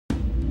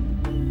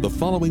The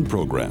following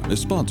program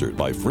is sponsored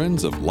by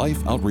Friends of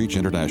Life Outreach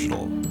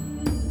International.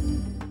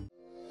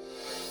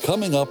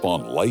 Coming up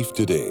on Life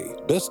Today,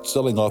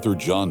 best-selling author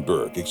John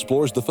Burke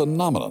explores the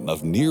phenomenon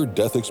of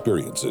near-death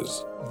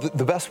experiences.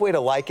 The best way to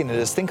liken it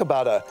is think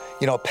about a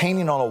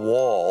painting on a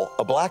wall,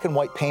 a black and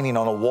white painting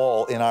on a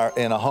wall in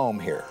a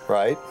home here,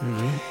 right?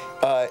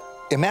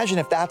 Mm-hmm. Imagine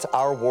if that's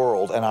our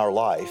world and our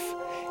life,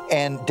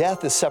 and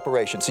death is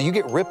separation. So you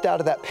get ripped out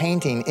of that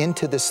painting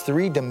into this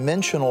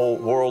three-dimensional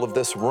world of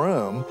this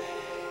room,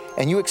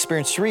 and you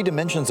experience three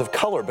dimensions of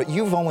color, but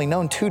you've only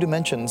known two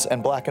dimensions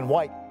and black and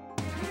white.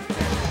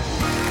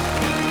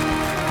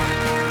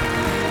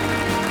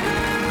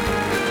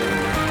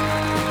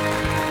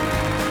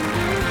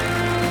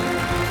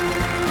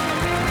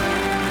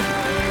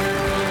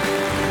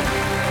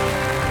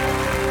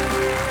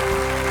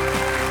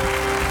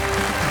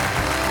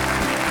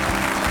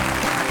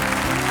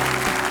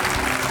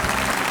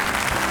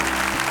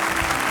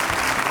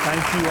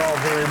 Thank you all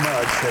very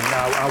much, and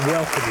I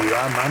welcome you.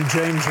 I'm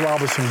James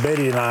Robison.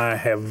 Betty and I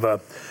have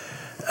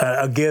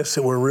a guest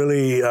that we're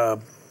really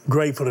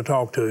grateful to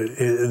talk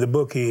to. The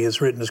book he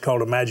has written is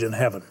called Imagine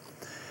Heaven.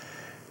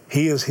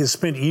 He has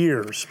spent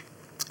years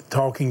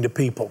talking to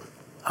people,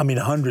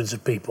 hundreds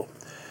of people,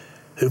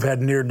 who've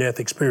had near-death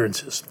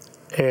experiences.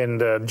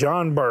 And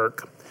John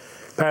Burke,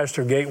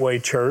 pastor of Gateway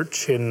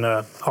Church in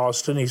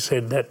Austin, he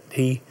said that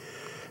he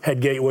had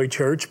Gateway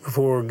Church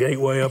before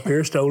Gateway up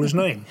here stole his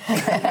name.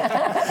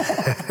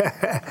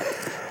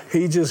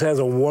 He just has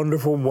a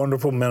wonderful,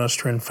 wonderful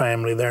ministry and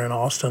family there in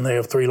Austin. They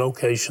have 3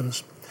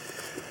 locations.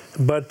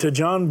 But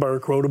John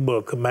Burke wrote a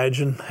book,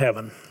 Imagine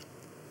Heaven.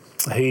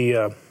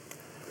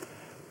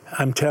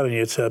 I'm telling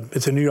you, it's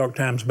a New York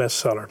Times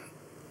bestseller.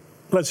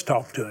 Let's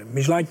talk to him.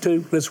 Would you like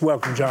to? Let's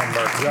welcome John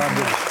Burke. John,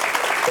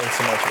 thanks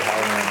so much for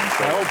having me.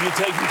 I hope you're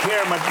taking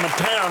care of my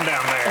town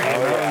down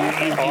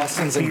there.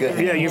 Austin's in good.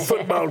 Yeah, your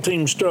football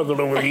team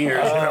struggled over the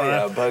years.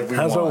 But we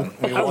won.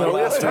 We won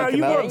last week.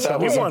 You won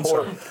some. You won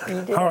some.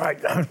 All right,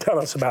 tell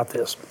us about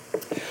this.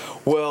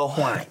 Well,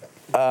 why?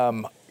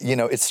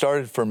 It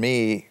started for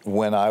me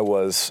when I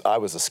was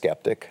a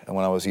skeptic, and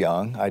when I was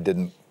young,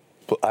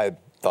 I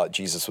thought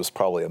Jesus was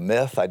probably a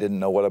myth. I didn't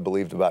know what I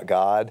believed about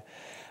God,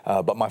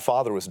 but my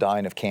father was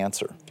dying of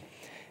cancer.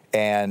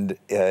 And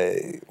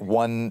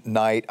one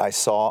night I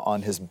saw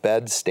on his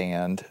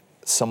bedstand,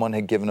 someone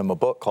had given him a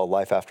book called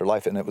Life After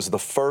Life, and it was the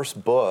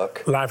first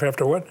book. Life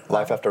After what?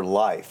 Life After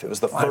Life. It was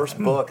the first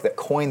book that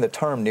coined the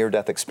term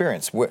near-death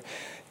experience.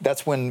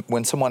 That's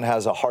when someone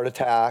has a heart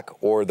attack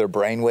or their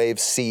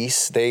brainwaves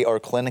cease, they are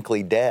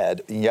clinically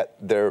dead, yet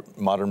their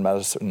modern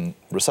medicine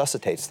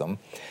resuscitates them.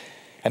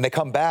 And they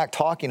come back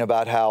talking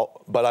about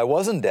but I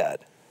wasn't dead.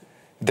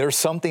 There's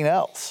something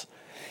else.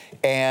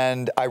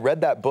 And I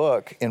read that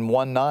book in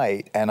one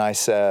night, and I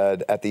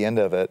said at the end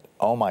of it,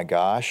 oh my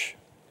gosh,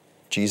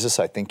 Jesus,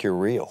 I think you're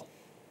real.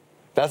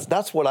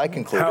 That's what I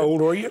concluded. How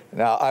old were you?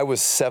 Now, I was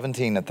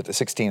 16 at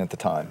the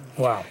time.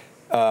 Wow.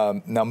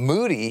 Now,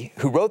 Moody,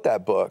 who wrote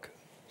that book,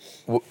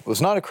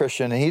 was not a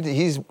Christian, and he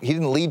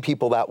didn't lead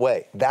people that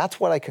way. That's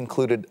what I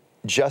concluded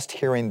just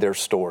hearing their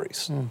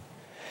stories.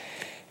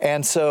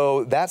 And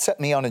so that set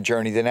me on a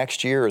journey. The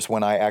next year is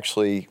when I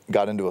actually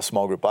got into a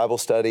small group Bible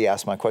study,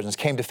 asked my questions,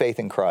 came to faith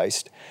in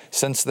Christ.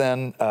 Since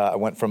then, I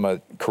went from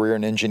a career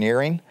in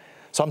engineering.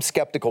 So I'm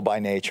skeptical by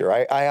nature.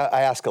 I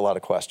ask a lot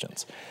of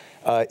questions.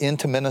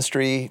 Into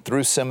ministry,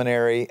 through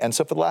seminary. And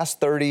so for the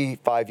last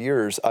 35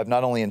 years, I've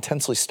not only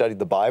intensely studied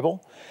the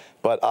Bible,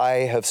 but I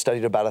have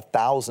studied about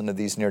 1,000 of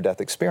these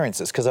near-death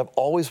experiences because I've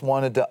always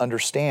wanted to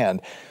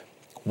understand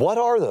what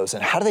are those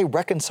and how do they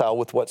reconcile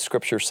with what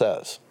Scripture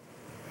says.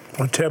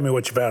 Well, tell me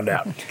what you found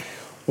out.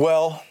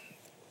 Well,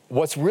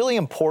 what's really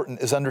important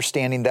is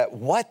understanding that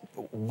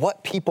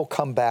what people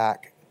come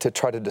back to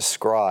try to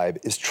describe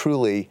is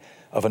truly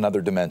of another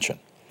dimension.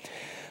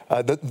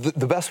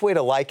 The best way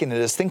to liken it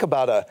is think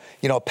about a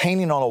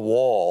painting on a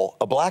wall,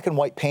 a black and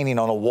white painting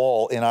on a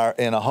wall in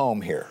a home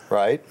here,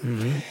 right?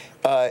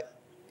 Mm-hmm.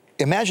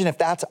 Imagine if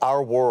that's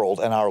our world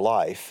and our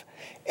life,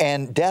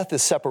 and death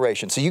is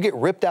separation. So you get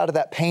ripped out of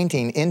that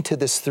painting into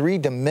this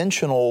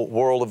three-dimensional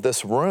world of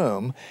this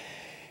room,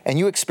 and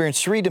you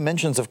experience 3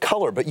 dimensions of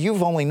color, but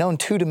you've only known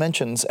 2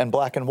 dimensions and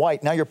black and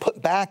white. Now you're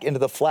put back into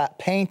the flat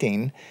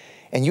painting,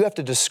 and you have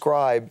to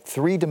describe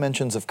 3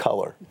 dimensions of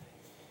color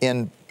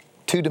in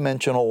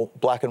 2-dimensional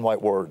black and white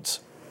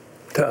words.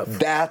 Tough.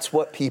 That's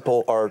what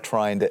people are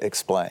trying to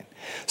explain.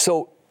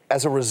 So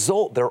as a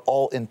result, they're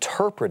all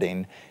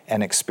interpreting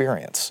an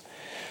experience.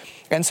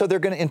 And so they're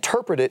going to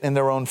interpret it in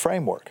their own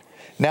framework.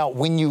 Now,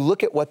 when you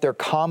look at what they're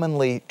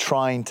commonly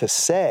trying to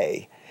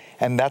say,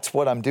 and that's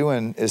what I'm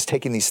doing, is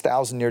taking these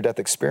 1,000 near-death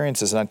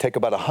experiences, and I take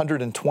about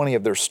 120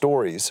 of their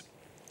stories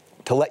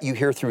to let you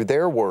hear through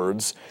their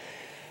words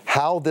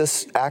how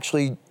this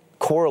actually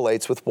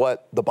correlates with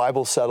what the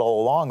Bible said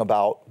all along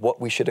about what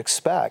we should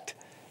expect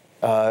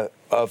of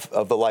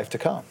the life to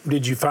come.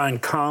 Did you find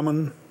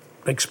common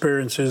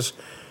experiences,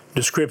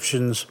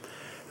 descriptions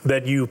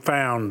that you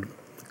found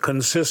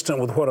consistent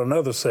with what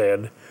another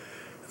said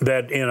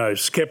that in a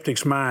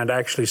skeptic's mind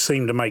actually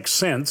seemed to make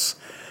sense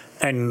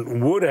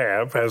and would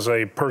have, as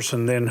a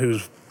person then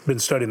who's been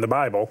studying the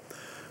Bible,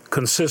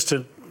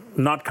 consistent,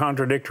 not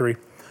contradictory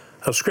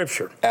of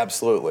Scripture.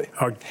 Absolutely.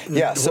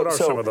 Yeah. What are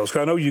some of those?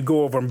 'Cause I know you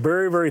go over them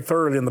very, very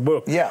thoroughly in the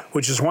book. Yeah.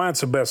 Which is why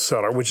it's a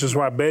bestseller. Which is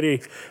why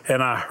Betty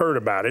and I heard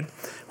about it.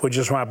 Which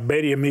is why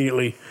Betty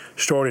immediately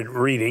started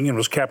reading and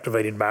was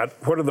captivated by it.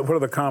 What are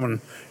the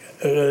common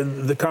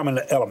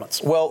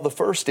elements? Well, the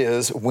first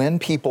is when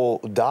people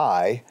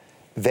die,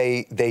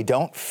 they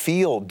don't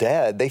feel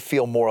dead. They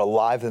feel more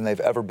alive than they've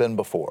ever been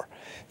before.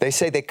 They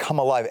say they come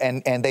alive,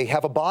 and they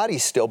have a body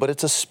still, but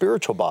it's a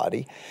spiritual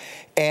body.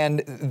 And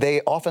they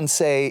often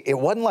say, it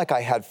wasn't like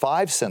I had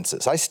 5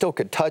 senses. I still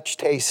could touch,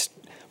 taste,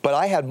 but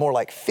I had more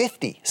like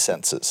 50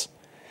 senses.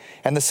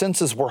 And the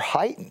senses were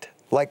heightened.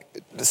 Like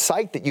the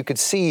sight that you could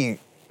see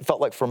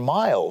felt like for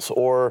miles,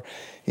 or,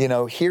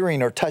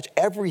 hearing or touch,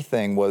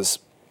 everything was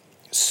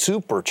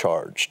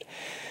supercharged.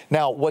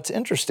 Now, what's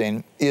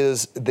interesting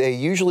is they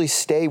usually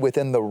stay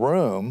within the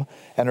room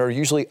and are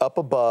usually up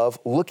above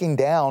looking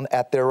down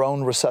at their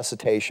own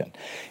resuscitation.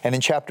 And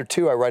in chapter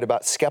 2, I write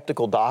about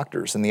skeptical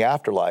doctors in the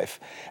afterlife.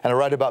 And I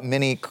write about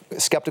many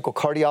skeptical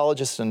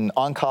cardiologists and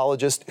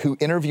oncologists who,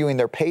 interviewing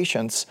their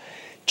patients,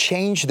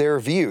 changed their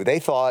view. They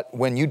thought,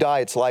 when you die,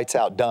 it's lights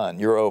out, done,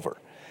 you're over.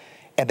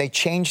 And they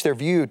changed their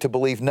view to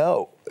believe,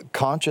 no,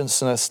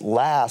 consciousness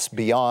lasts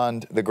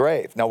beyond the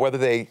grave. Now, whether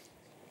they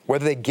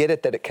get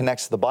it that it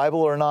connects to the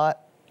Bible or not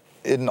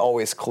isn't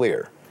always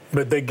clear.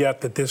 But they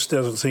get that this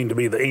doesn't seem to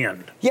be the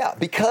end. Yeah,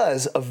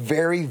 because of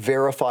very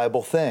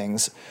verifiable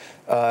things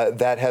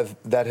that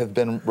have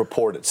been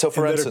reported. So,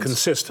 for instance, that are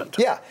consistent.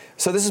 Yeah.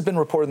 So this has been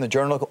reported in the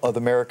Journal of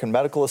the American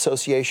Medical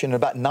Association.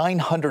 About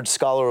 900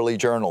 scholarly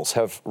journals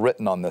have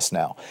written on this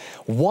now.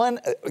 One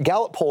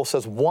Gallup poll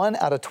says 1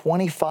 out of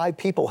 25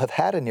 people have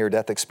had a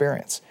near-death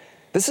experience.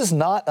 This is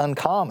not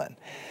uncommon.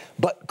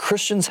 But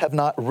Christians have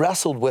not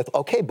wrestled with,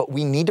 okay, but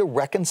we need to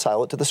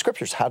reconcile it to the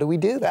Scriptures. How do we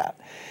do that?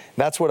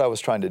 That's what I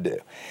was trying to do.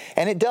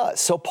 And it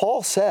does. So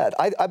Paul said,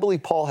 I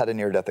believe Paul had a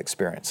near-death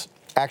experience.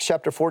 Acts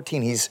chapter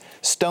 14, he's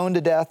stoned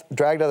to death,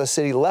 dragged out of the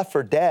city, left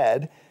for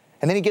dead,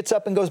 and then he gets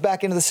up and goes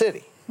back into the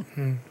city.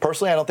 Mm-hmm.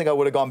 Personally, I don't think I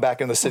would have gone back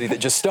into the city that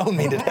just stoned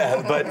me to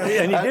death. But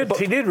and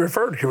he did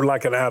refer to it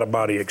like an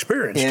out-of-body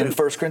experience. In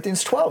 1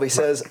 Corinthians 12, he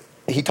says,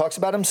 he talks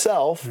about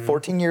himself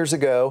 14 years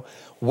ago,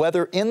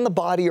 whether in the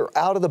body or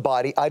out of the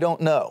body, I don't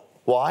know.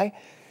 Why?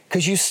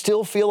 Because you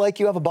still feel like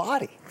you have a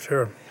body.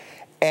 Sure.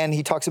 And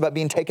he talks about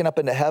being taken up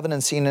into heaven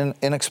and seeing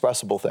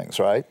inexpressible things,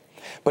 right?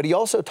 But he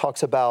also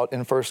talks about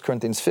in 1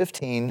 Corinthians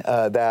 15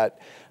 that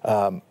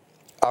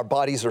our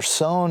bodies are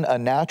sown a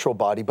natural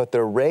body, but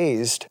they're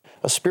raised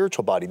a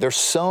spiritual body. They're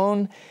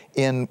sown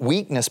in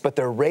weakness, but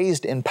they're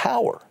raised in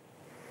power.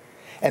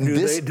 And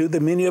do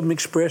many of them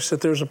express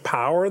that there's a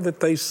power that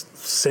they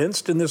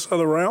sensed in this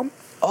other realm?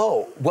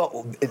 Oh,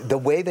 well, the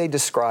way they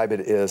describe it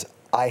is,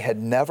 I had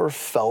never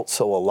felt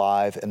so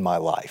alive in my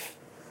life.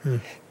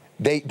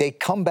 They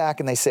come back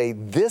and they say,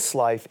 this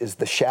life is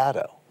the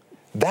shadow.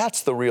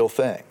 That's the real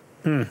thing.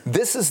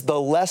 This is the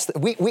less,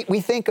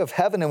 we think of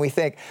heaven and we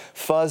think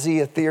fuzzy,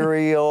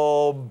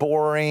 ethereal,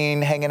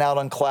 boring, hanging out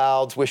on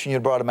clouds, wishing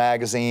you'd brought a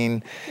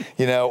magazine,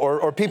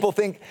 or people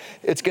think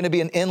it's going to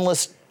be an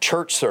endless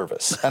church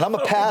service. And I'm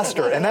a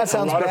pastor, and that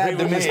sounds bad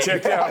to me.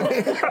 Checked out.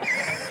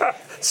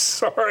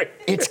 Sorry.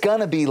 It's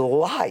going to be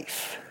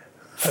life,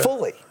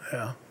 fully.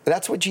 Yeah.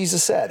 That's what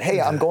Jesus said. Hey,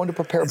 I'm going to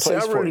prepare a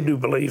place for you. I really do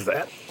believe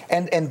that.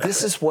 And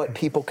this is what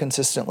people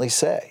consistently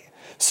say.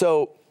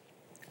 So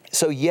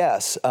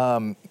yes,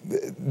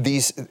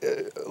 these,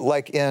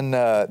 like in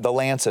The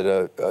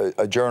Lancet,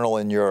 a journal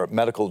in Europe,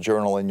 medical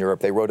journal in Europe,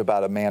 they wrote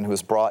about a man who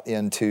was brought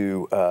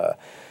into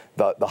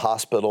the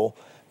hospital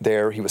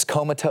there. He was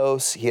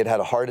comatose. He had had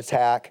a heart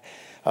attack.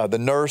 The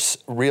nurse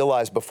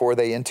realized before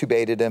they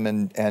intubated him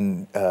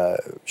and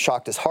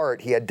shocked his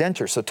heart, he had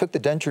dentures. So took the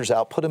dentures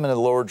out, put him in the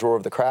lower drawer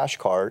of the crash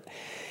cart.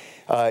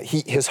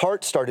 His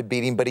heart started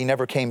beating, but he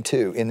never came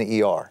to in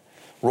the ER.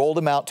 Rolled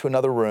him out to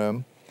another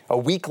room. A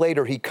week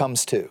later, he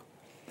comes to.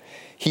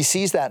 He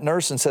sees that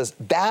nurse and says,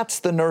 that's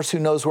the nurse who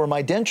knows where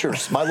my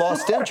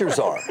lost dentures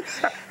are.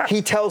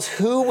 He tells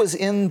who was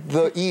in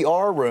the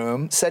ER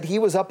room, said he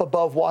was up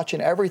above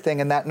watching everything,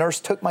 and that nurse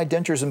took my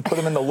dentures and put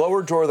them in the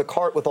lower drawer of the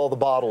cart with all the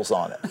bottles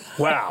on it.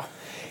 Wow.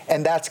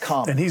 And that's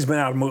common. And he's been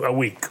out a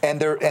week.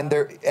 And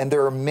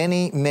there are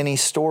many, many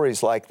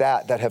stories like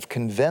that have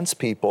convinced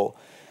people,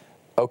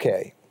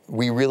 okay,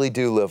 we really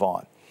do live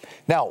on.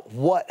 Now,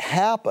 what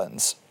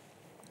happens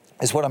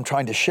is what I'm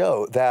trying to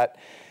show, that,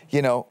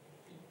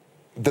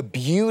 the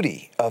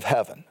beauty of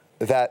heaven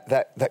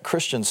that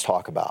Christians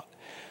talk about.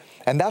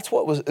 And that's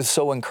what is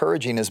so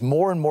encouraging, is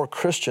more and more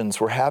Christians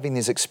were having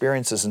these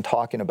experiences and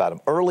talking about them.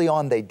 Early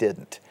on, they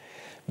didn't,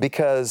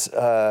 because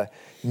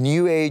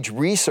New Age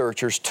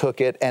researchers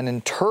took it and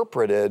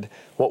interpreted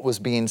what was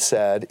being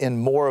said in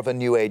more of a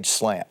New Age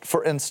slant.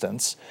 For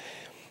instance,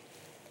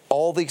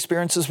 all the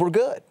experiences were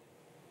good.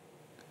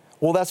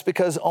 Well, that's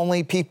because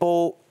only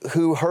people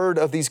who heard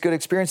of these good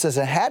experiences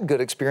and had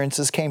good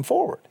experiences came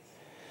forward.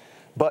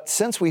 But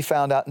since we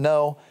found out,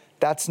 no,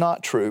 that's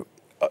not true,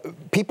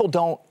 people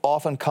don't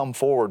often come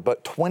forward,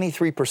 but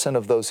 23%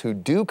 of those who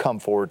do come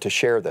forward to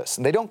share this,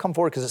 and they don't come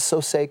forward because it's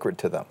so sacred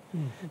to them.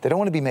 They don't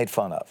want to be made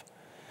fun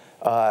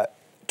of.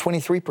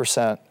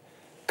 23%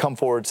 come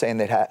forward saying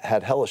they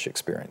had hellish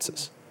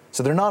experiences.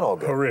 So they're not all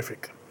good.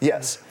 Horrific.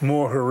 Yes.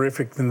 More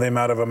horrific than they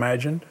might have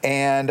imagined.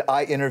 And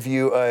I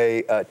interview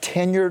a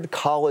tenured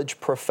college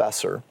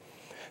professor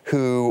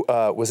who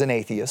was an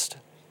atheist,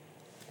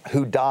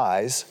 who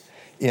dies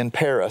in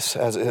Paris,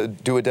 has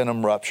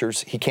duodenum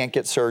ruptures. He can't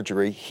get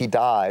surgery. He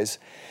dies.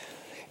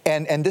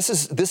 And this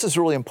is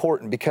really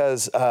important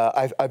because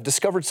I've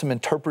discovered some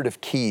interpretive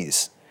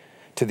keys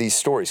to these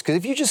stories. Because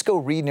if you just go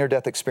read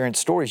near-death experience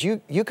stories,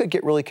 you could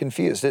get really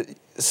confused.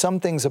 Some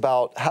things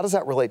about how does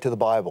that relate to the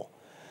Bible?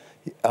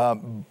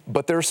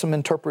 But there are some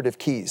interpretive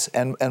keys.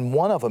 And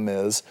one of them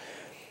is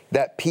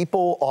that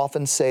people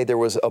often say there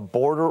was a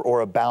border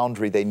or a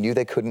boundary they knew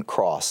they couldn't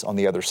cross on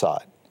the other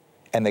side.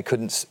 And they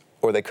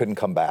couldn't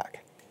come back.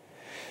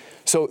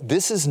 So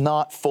this is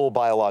not full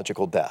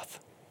biological death.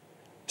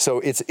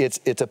 So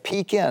it's a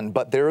peek in,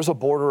 but there is a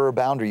border or a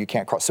boundary you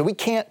can't cross. So we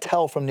can't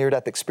tell from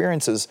near-death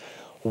experiences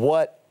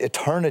what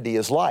eternity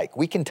is like.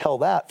 We can tell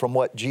that from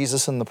what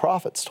Jesus and the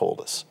prophets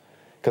told us,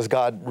 because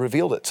God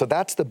revealed it. So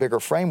that's the bigger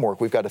framework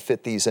we've got to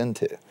fit these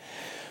into.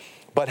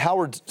 But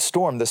Howard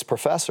Storm, this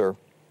professor,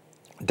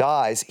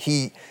 dies.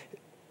 He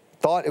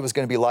thought it was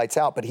going to be lights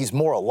out, but he's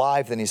more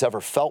alive than he's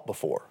ever felt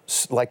before.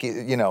 Like,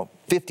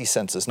 50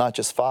 senses, not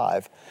just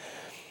 5.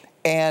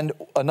 And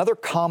another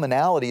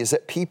commonality is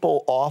that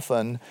people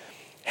often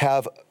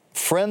have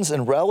friends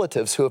and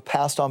relatives who have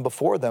passed on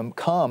before them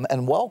come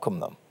and welcome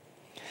them.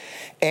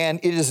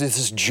 And it is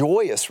this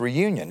joyous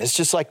reunion. It's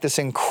just like this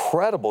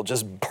incredible,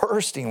 just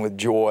bursting with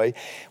joy.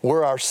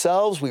 We're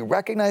ourselves, we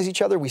recognize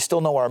each other, we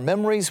still know our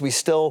memories,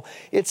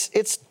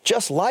 it's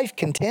just life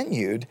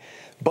continued,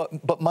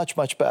 but much,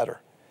 much better.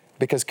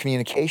 Because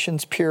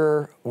communication's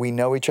pure, we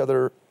know each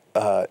other,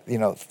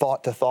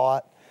 thought to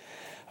thought.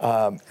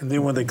 And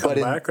then when they come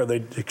back, are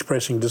they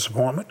expressing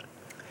disappointment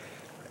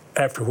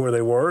after where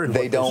they were? And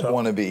they don't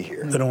want to be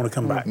here. They don't want to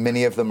come back.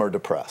 Many of them are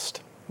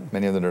depressed.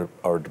 Many of them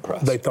are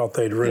depressed. They thought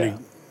they'd really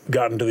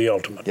gotten to the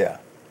ultimate. Yeah.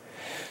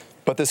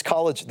 But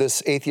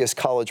this atheist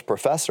college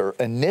professor,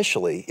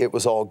 initially it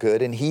was all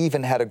good, and he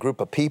even had a group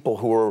of people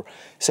who were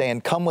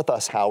saying, "Come with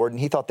us, Howard," and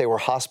he thought they were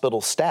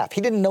hospital staff.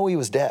 He didn't know he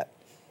was dead.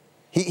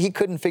 He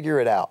couldn't figure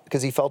it out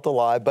because he felt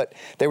alive, but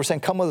they were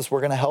saying, "Come with us,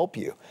 we're going to help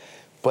you."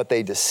 But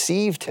they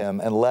deceived him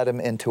and led him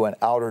into an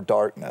outer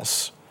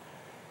darkness.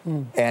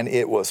 And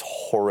it was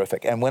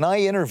horrific. And when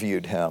I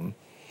interviewed him,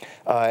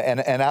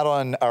 and out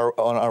on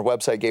our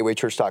website,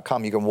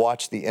 gatewaychurch.com, you can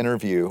watch the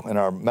interview in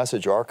our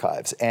message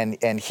archives,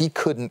 and he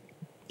couldn't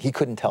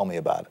tell me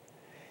about it.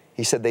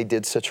 He said they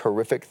did such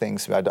horrific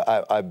things.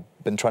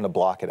 I've been trying to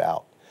block it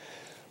out.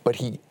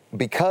 But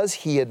because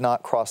he had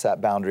not crossed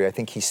that boundary, I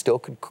think he still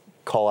could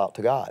call out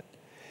to God.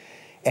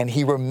 And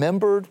he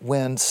remembered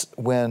when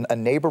a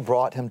neighbor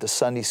brought him to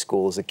Sunday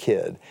school as a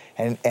kid,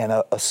 and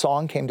a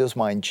song came to his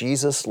mind,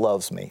 "Jesus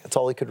Loves Me." That's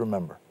all he could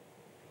remember.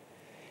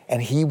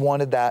 And he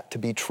wanted that to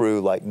be true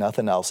like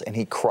nothing else. And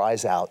he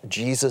cries out,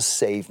 "Jesus,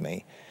 save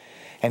me."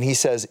 And he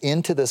says,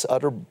 into this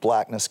utter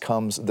blackness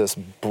comes this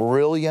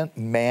brilliant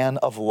man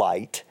of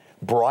light,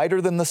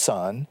 brighter than the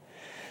sun,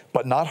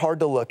 but not hard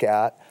to look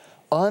at.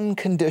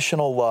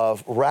 Unconditional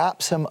love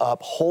wraps him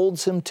up,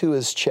 holds him to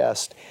his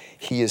chest.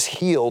 He is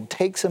healed,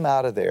 takes him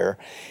out of there,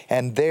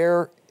 and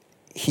there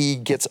he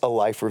gets a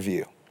life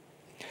review.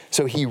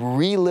 So he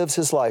relives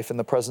his life in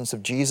the presence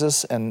of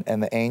Jesus and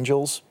the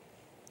angels.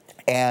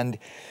 And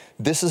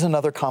this is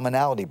another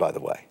commonality, by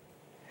the way.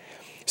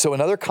 So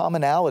another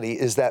commonality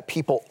is that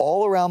people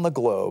all around the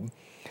globe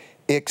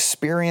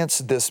experience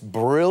this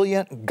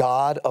brilliant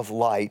God of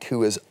light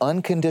who is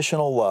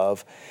unconditional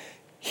love.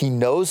 He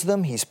knows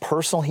them, he's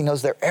personal, he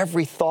knows their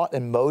every thought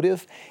and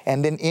motive,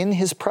 and then in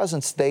his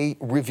presence, they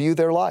review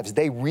their lives.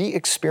 They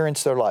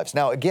re-experience their lives.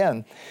 Now,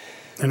 again...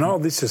 And all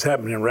this is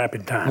happening in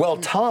rapid time. Well,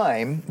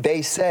 time,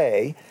 they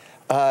say,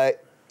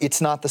 it's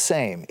not the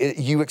same.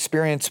 You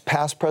experience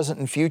past, present,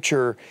 and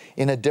future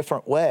in a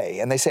different way.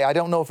 And they say, I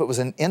don't know if it was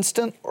an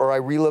instant or I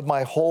relived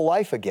my whole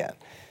life again.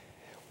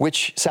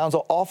 Which sounds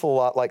an awful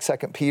lot like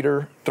 2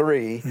 Peter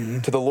 3,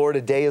 to the Lord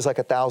a day is like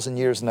 1,000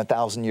 years and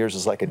 1,000 years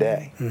is like a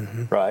day,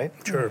 right?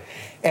 Sure.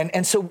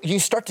 And so you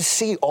start to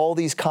see all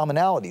these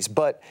commonalities,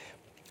 but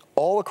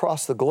all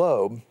across the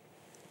globe,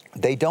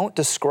 they don't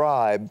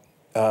describe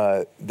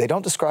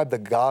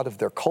the God of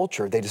their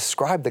culture, they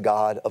describe the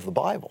God of the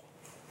Bible.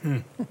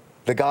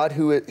 The God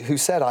who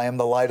said, I am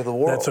the light of the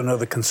world. That's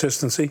another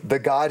consistency. The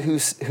God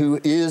who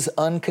is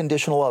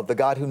unconditional love, the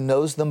God who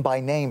knows them by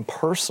name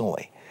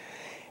personally.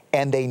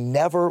 And they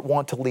never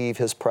want to leave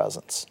his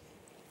presence.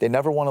 They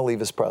never want to leave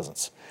his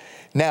presence.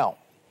 Now,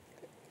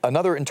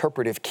 another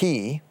interpretive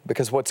key,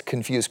 because what's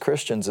confused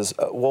Christians is,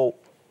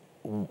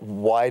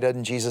 why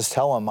doesn't Jesus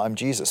tell them I'm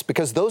Jesus?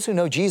 Because those who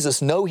know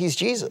Jesus know he's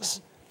Jesus.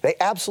 They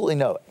absolutely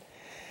know it.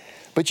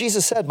 But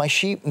Jesus said, my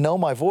sheep know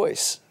my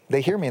voice.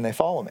 They hear me and they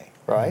follow me,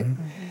 right?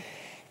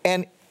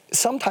 And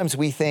sometimes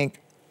we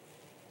think,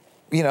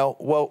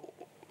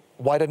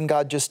 why didn't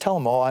God just tell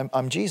him, oh,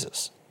 I'm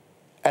Jesus?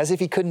 As if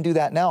he couldn't do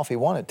that now if he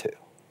wanted to.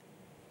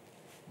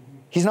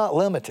 He's not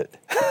limited,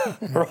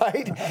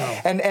 right?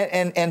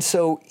 And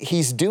so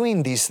he's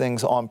doing these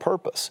things on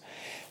purpose.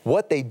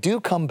 What they do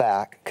come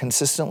back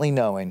consistently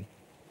knowing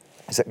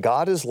is that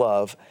God is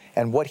love,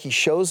 and what he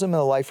shows them in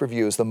the life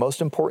review is the most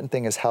important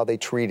thing is how they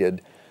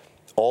treated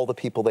all the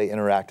people they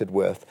interacted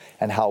with,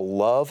 and how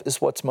love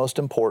is what's most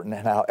important,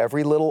 and how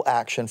every little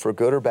action, for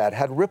good or bad,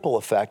 had ripple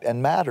effect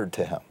and mattered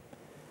to him.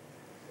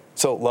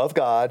 So love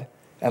God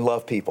and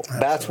love people.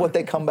 Absolutely. That's what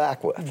they come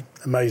back with.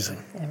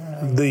 Amazing.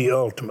 The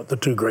ultimate, the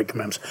two great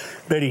commandments.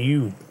 Betty,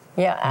 you've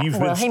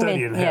been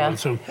studying heaven,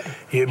 so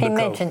he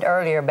mentioned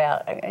earlier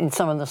about in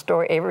some of the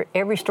story.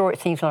 Every story,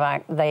 it seems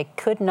like they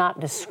could not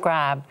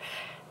describe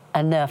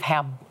enough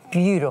how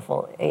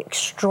beautiful,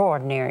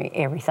 extraordinary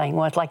everything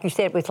was. Like you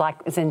said, it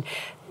was in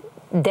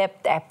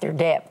depth after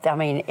depth. I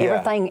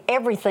mean,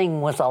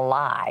 everything was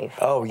alive.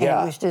 Oh yeah,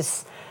 and it was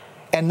just.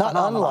 And not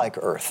unlike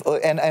Earth.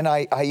 And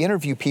I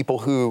interview people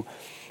who,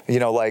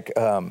 like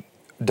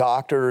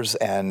doctors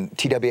and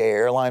TWA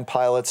airline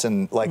pilots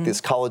and like this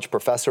college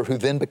professor who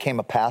then became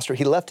a pastor.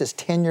 He left his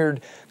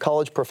tenured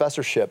college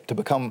professorship to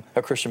become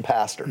a Christian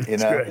pastor,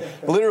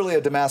 Literally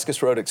a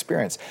Damascus Road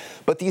experience.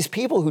 But these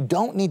people who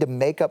don't need to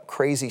make up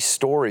crazy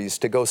stories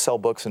to go sell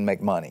books and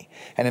make money.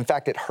 And in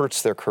fact, it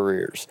hurts their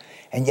careers.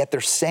 And yet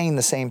they're saying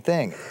the same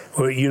thing.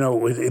 Well,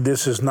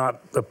 this is not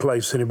a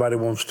place anybody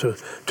wants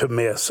to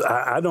miss.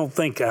 I don't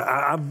think,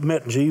 I've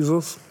met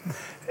Jesus,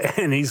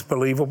 and he's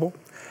believable.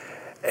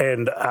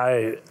 And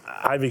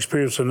I've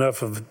experienced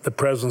enough of the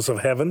presence of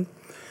heaven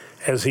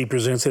as he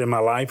presents it in my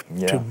life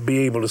to be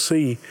able to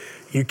see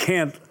you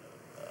can't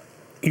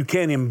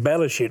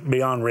embellish it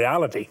beyond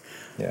reality.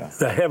 Yeah.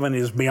 The heaven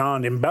is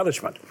beyond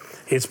embellishment.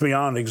 It's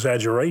beyond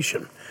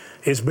exaggeration.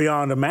 It's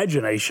beyond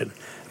imagination.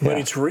 But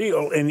it's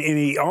real, and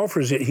he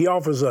offers it. He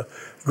offers a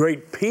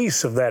great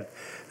peace of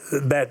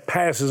that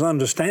passes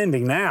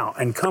understanding now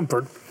and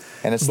comfort.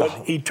 And it's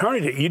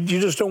eternity, you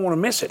just don't want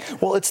to miss it.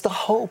 Well, it's the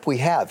hope we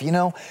have.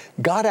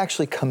 God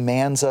actually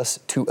commands us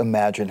to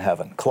imagine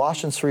heaven.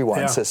 Colossians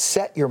 3:1 says,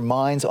 set your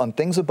minds on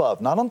things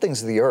above, not on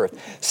things of the earth.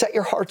 Set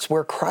your hearts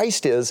where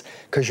Christ is,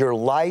 because your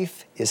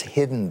life is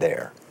hidden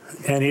there.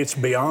 And it's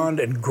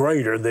beyond and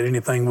greater than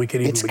anything we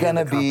can even begin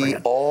to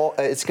comprehend.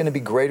 It's going to be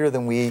greater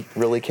than we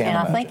really can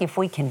imagine. And I think if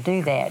we can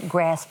do that,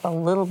 grasp a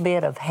little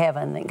bit of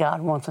heaven that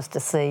God wants us to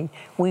see,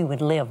 we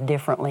would live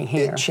differently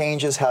here. It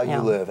changes how you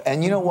live.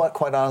 And you know what,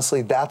 quite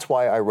honestly, that's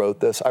why I wrote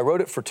this. I wrote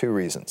it for two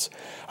reasons.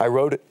 I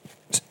wrote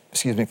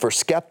it, for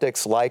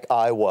skeptics like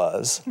I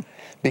was,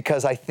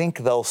 because I think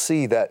they'll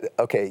see that,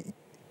 okay,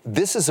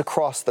 this is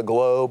across the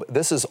globe,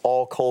 this is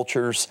all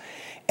cultures,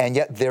 and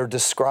yet they're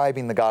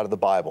describing the God of the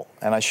Bible.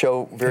 And I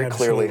show very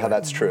clearly how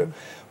that's true.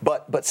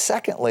 But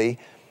secondly,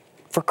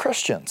 for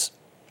Christians,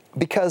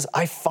 because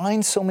I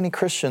find so many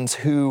Christians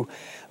who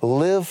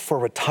live for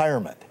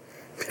retirement.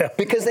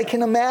 Because they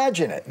can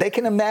imagine it. They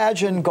can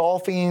imagine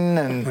golfing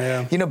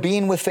and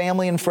being with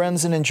family and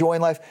friends and enjoying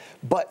life,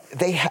 but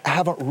they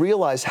haven't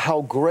realized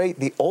how great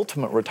the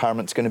ultimate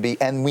retirement's going to be,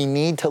 and we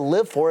need to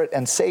live for it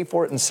and save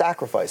for it and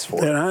sacrifice for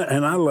it.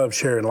 And I love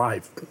sharing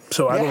life,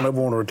 so I don't ever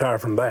want to retire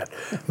from that.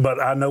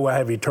 But I know I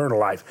have eternal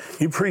life.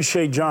 You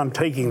appreciate John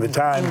taking the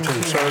time to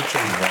research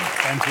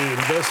and to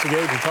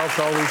investigate and talk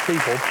to all these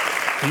people.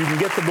 You can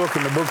get the book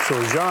in the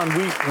bookstores. John,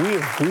 we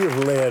have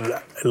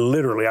led,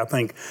 literally, I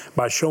think,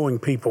 by showing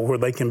people where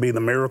they can be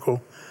the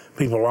miracle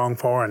people long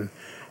for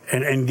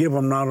and give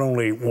them not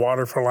only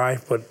water for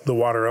life, but the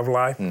water of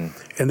life.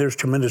 And there's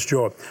tremendous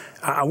joy.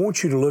 I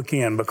want you to look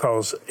in,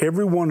 because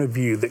every one of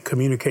you that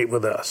communicate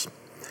with us,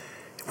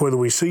 whether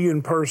we see you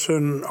in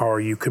person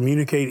or you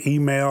communicate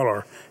email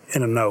or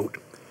in a note,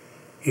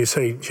 you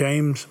say,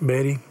 James,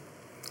 Betty,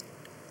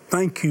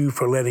 thank you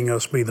for letting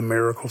us be the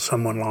miracle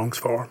someone longs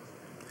for.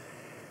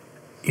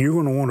 You're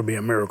going to want to be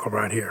a miracle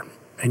right here,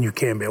 and you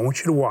can be. I want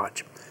you to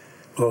watch,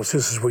 because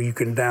this is where you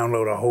can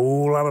download a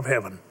whole lot of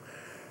heaven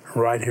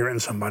right here in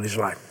somebody's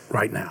life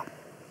right now.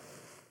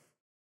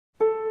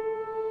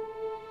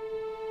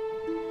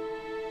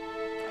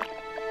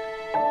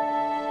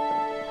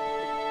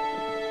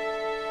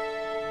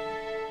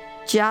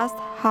 Just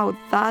how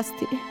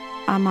thirsty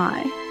am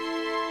I?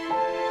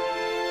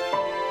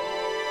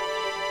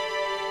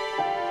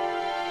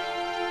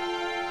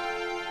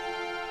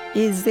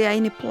 Is there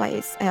any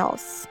place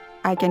else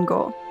I can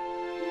go?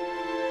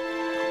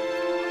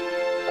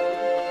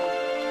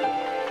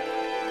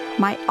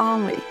 My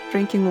only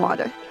drinking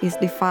water is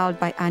defiled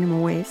by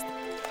animal waste.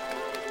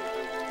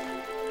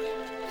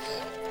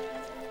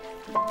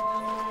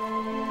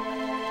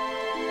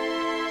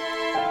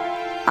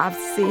 I've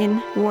seen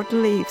what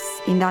lives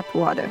in that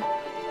water.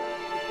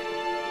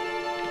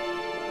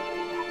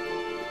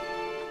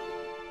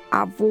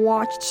 I've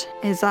watched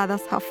as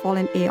others have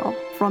fallen ill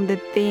from the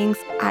things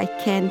I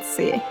can't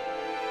see.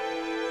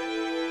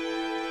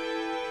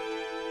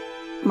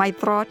 My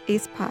throat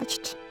is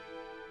parched,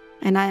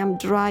 and I am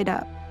dried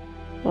up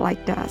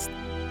like dust.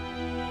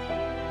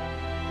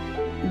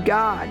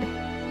 God,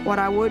 what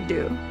I would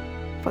do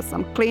for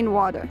some clean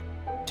water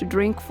to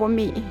drink for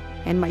me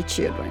and my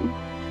children.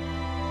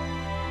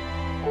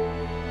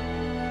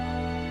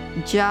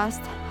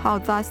 Just how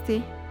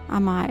thirsty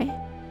am I?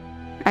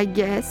 I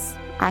guess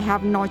I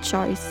have no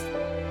choice.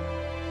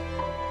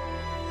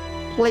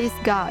 Please,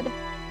 God,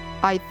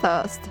 I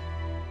thirst.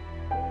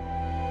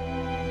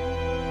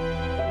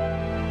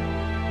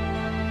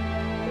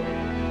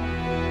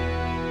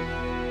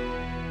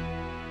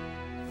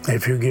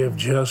 If you give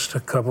just a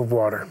cup of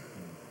water,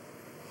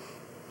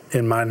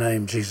 in my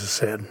name, Jesus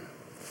said,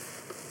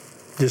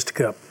 just a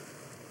cup.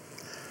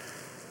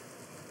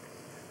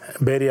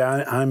 Betty,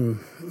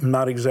 I'm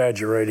not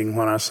exaggerating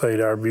when I say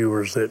to our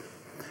viewers that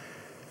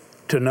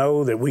to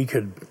know that we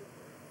could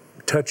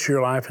touch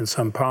your life in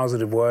some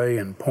positive way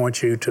and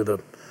point you to the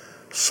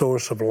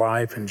source of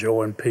life and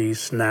joy and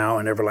peace now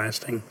and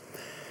everlasting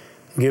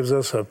gives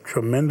us a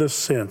tremendous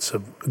sense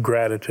of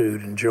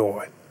gratitude and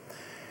joy.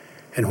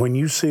 And when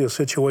you see a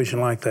situation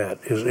like that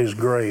is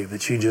grave,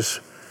 that you just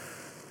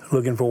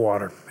looking for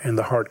water, and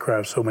the heart cry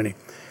of so many.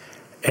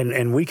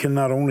 And we can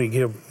not only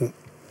give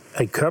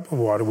a cup of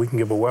water, we can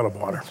give a well of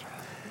water.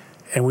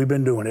 And we've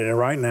been doing it. And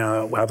right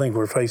now, I think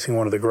we're facing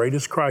one of the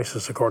greatest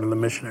crises, according to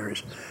the missionaries,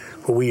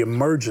 where we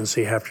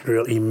emergency have to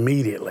drill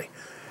immediately.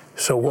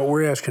 So what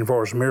we're asking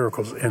for is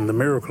miracles, and the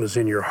miracle is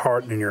in your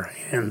heart and in your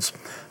hands.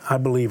 I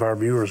believe our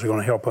viewers are going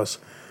to help us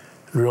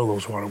drill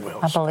those water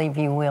wells. I believe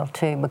you will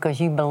too, because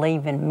you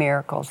believe in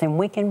miracles, and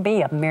we can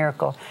be a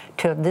miracle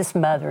to this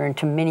mother and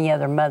to many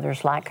other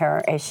mothers like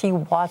her as she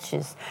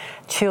watches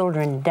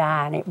children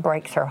die, and it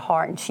breaks her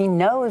heart. And she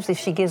knows if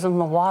she gives them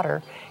the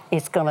water,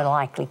 it's going to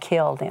likely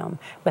kill them,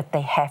 but they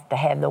have to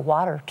have the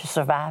water to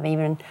survive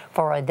even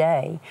for a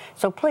day.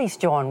 So please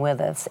join with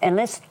us, and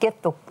let's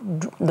get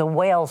the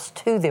wells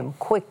to them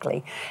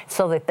quickly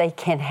so that they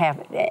can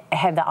have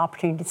the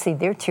opportunity to see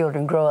their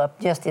children grow up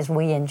just as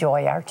we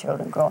enjoy our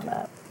children growing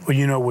up. Well,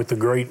 you know, with the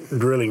great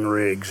drilling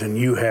rigs, and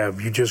you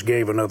just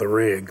gave another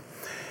rig,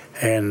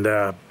 and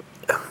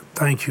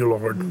thank you,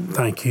 Lord.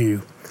 Thank you.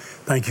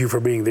 Thank you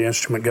for being the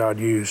instrument God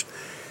used.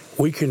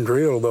 We can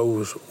drill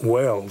those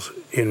wells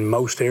in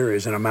most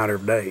areas in a matter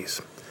of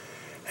days.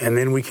 And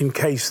then we can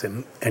case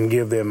them and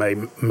give them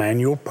a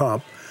manual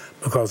pump,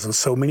 because in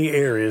so many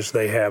areas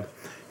they have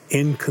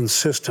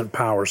inconsistent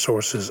power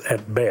sources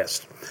at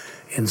best.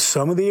 In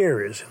some of the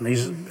areas, in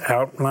these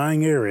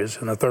outlying areas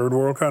in the third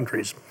world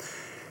countries,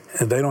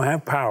 they don't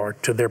have power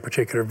to their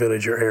particular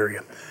village or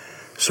area.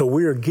 So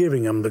we are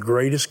giving them the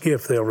greatest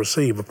gift they'll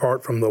receive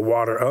apart from the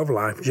water of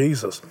life,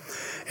 Jesus.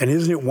 And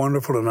isn't it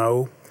wonderful to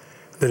know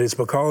that it's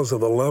because of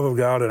the love of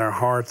God in our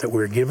heart that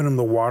we're giving them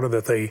the water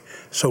that they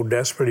so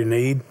desperately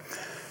need,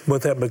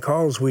 but that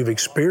because we've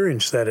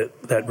experienced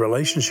that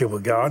relationship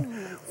with God,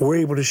 we're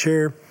able to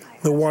share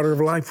the water of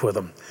life with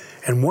them.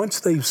 And once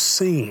they've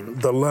seen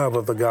the love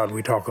of the God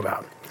we talk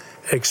about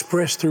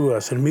expressed through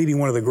us in meeting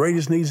one of the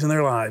greatest needs in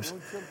their lives,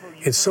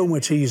 it's so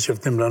much easier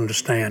for them to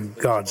understand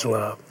God's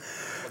love.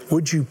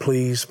 Would you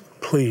please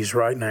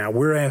right now,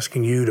 we're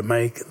asking you to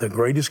make the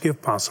greatest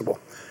gift possible,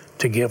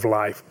 to give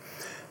life.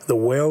 The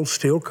wells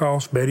still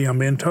cost, Betty, I'm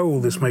being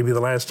told this may be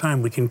the last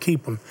time we can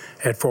keep them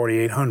at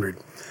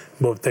 $4,800,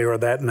 but they are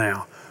that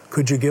now.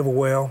 Could you give a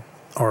well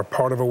or a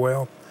part of a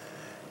well?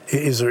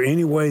 Is there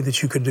any way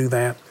that you could do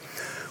that?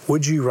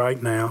 Would you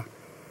right now,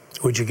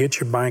 would you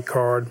get your bank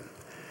card,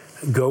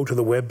 go to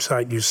the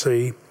website you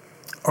see,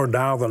 or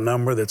dial the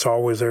number that's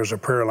always there as a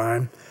prayer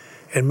line,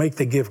 and make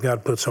the gift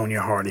God puts on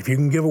your heart? If you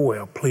can give a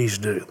well, please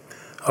do.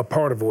 A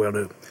part of a well,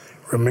 do.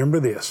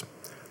 Remember this,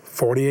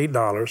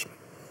 $48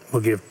 will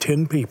give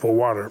 10 people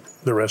water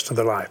the rest of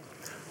their life.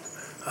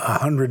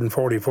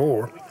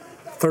 144,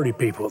 30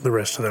 people the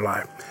rest of their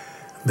life.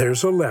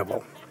 There's a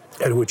level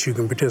at which you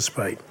can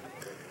participate.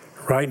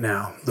 Right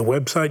now, the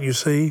website you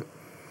see,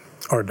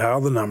 or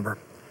dial the number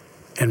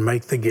and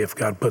make the gift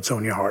God puts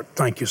on your heart.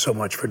 Thank you so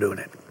much for doing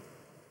it.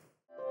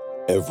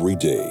 Every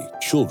day,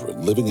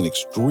 children living in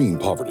extreme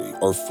poverty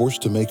are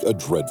forced to make a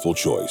dreadful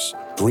choice: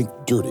 drink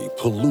dirty,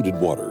 polluted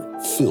water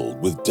filled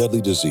with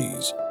deadly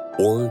disease,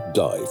 or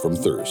die from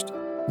thirst.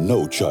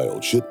 No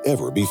child should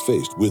ever be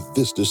faced with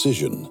this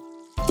decision.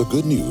 The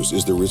good news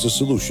is there is a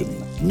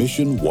solution.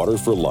 Mission Water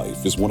for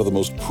Life is one of the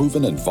most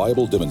proven and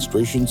viable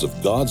demonstrations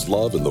of God's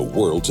love in the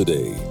world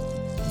today.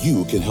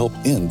 You can help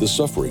end the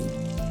suffering,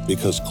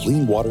 because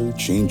clean water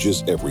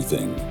changes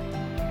everything.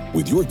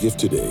 With your gift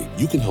today,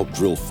 you can help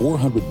drill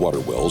 400 water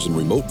wells in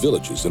remote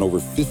villages in over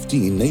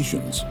 15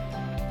 nations.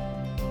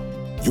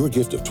 Your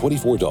gift of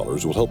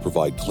 $24 will help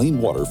provide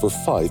clean water for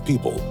 5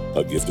 people.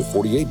 A gift of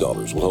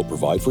 $48 will help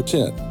provide for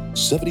 10.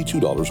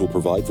 $72 will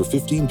provide for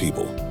 15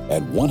 people.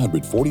 And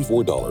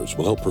 $144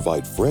 will help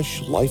provide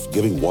fresh,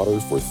 life-giving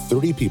water for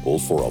 30 people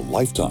for a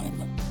lifetime.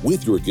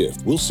 With your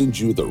gift, we'll send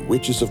you the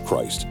riches of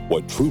Christ,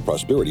 what true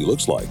prosperity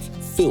looks like,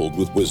 filled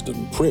with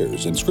wisdom,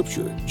 prayers, and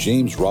scripture.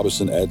 James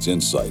Robison adds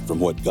insight from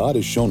what God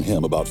has shown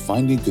him about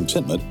finding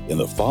contentment in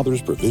the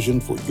Father's provision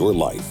for your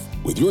life.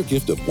 With your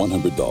gift of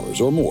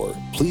 $100 or more,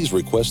 please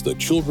request the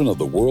Children of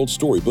the World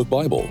Storybook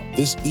Bible.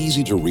 This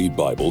easy-to-read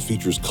Bible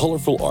features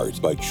colorful art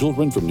by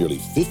children from nearly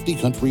 50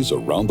 countries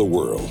around the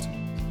world.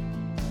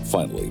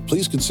 Finally,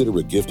 please consider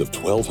a gift of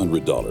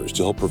 $1,200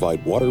 to help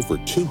provide water for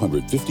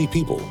 250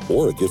 people,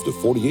 or a gift of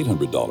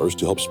 $4,800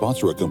 to help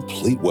sponsor a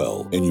complete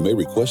well. And you may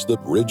request the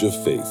Bridge of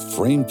Faith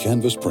framed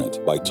canvas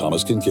print by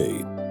Thomas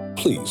Kincaid.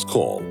 Please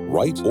call,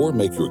 write, or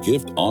make your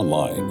gift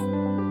online.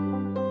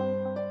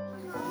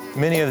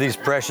 Many of these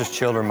precious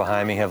children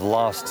behind me have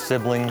lost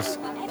siblings,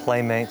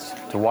 playmates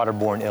to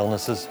waterborne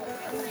illnesses.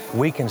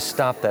 We can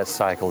stop that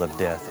cycle of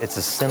death. It's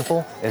as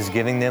simple as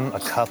giving them a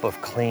cup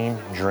of clean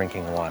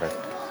drinking water.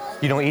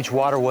 You know, each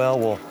water well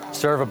will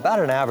serve about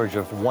an average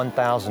of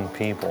 1,000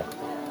 people.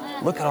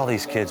 Look at all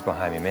these kids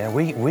behind me, man.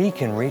 We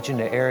can reach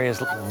into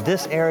areas,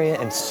 this area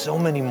and so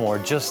many more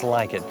just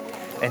like it,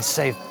 and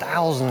save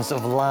thousands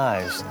of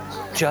lives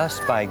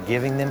just by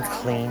giving them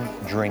clean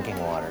drinking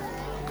water.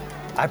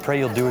 I pray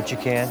you'll do what you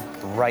can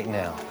right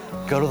now.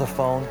 Go to the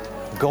phone,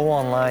 go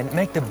online,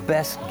 make the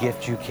best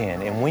gift you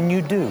can. And when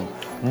you do,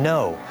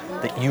 know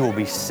that you will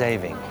be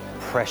saving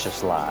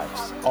precious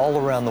lives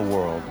all around the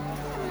world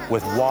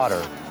with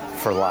water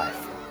for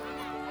life.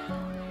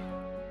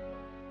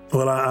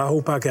 Well, I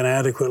hope I can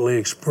adequately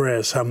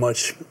express how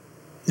much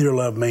your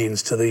love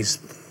means to these.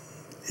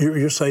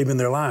 You're saving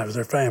their lives,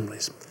 their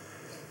families.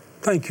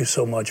 Thank you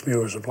so much,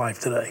 viewers of Life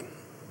Today,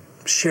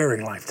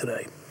 sharing Life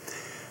Today.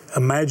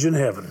 Imagine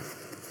heaven.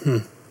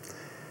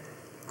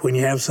 When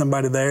you have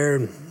somebody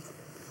there,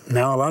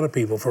 now a lot of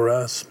people for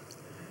us,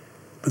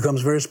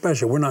 becomes very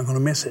special. We're not going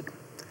to miss it.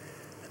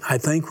 I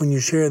think when you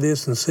share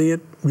this and see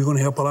it, you're going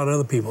to help a lot of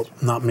other people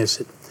not miss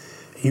it.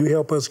 You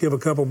help us give a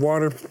cup of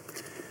water,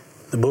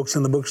 the book's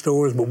in the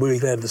bookstores, but we'll be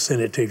glad to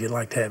send it to you if you'd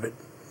like to have it,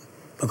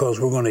 because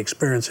we're going to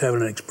experience heaven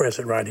and express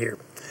it right here.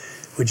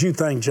 Would you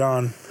thank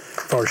John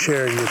for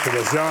sharing this with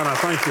us? John, I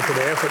thank you for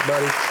the effort,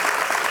 buddy.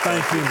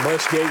 Thank you,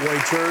 Bless Gateway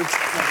Church.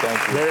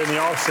 Thank you. There in the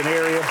Austin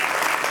area.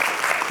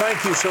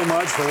 Thank you so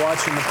much for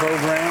watching the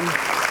program.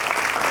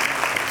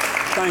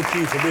 Thank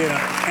you for being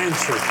an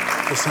answer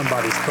to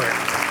somebody's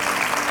prayer.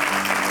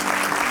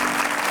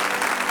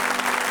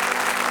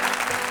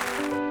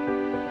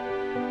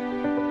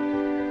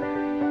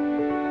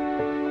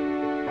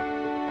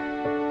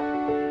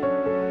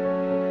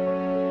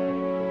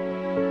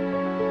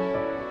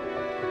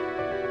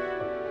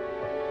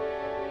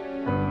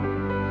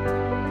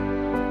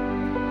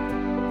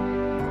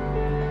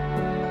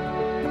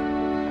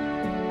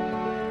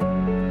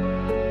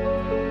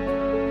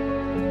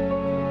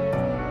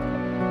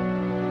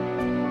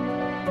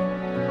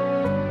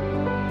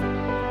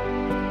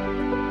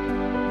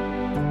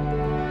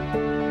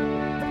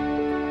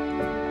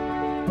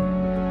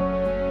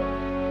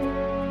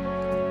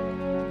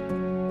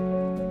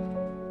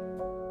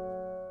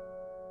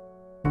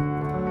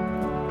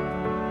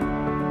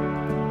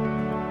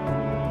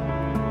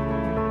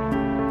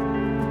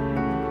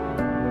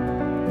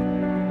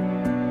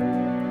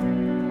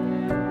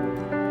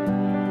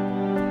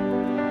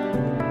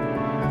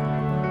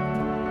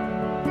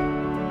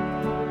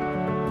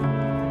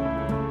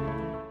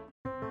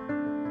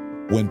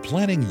 When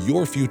planning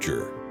your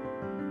future,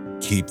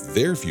 keep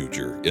their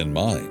future in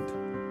mind.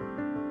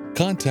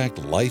 Contact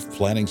Life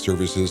Planning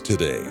Services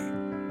today.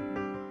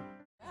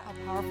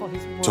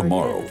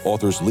 Tomorrow,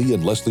 authors Lee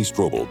and Leslie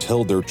Strobel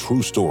tell their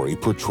true story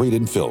portrayed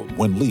in film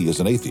when Lee, as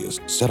an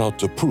atheist, set out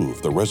to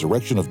prove the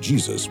resurrection of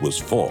Jesus was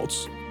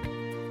false.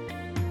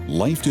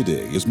 Life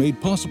Today is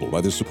made possible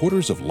by the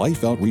supporters of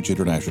Life Outreach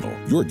International.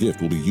 Your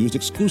gift will be used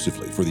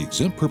exclusively for the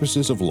exempt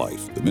purposes of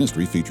life. The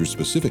ministry features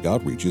specific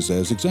outreaches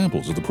as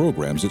examples of the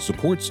programs it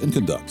supports and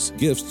conducts.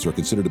 Gifts are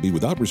considered to be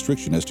without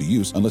restriction as to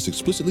use unless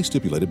explicitly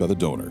stipulated by the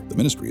donor. The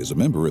ministry is a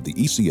member of the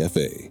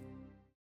ECFA.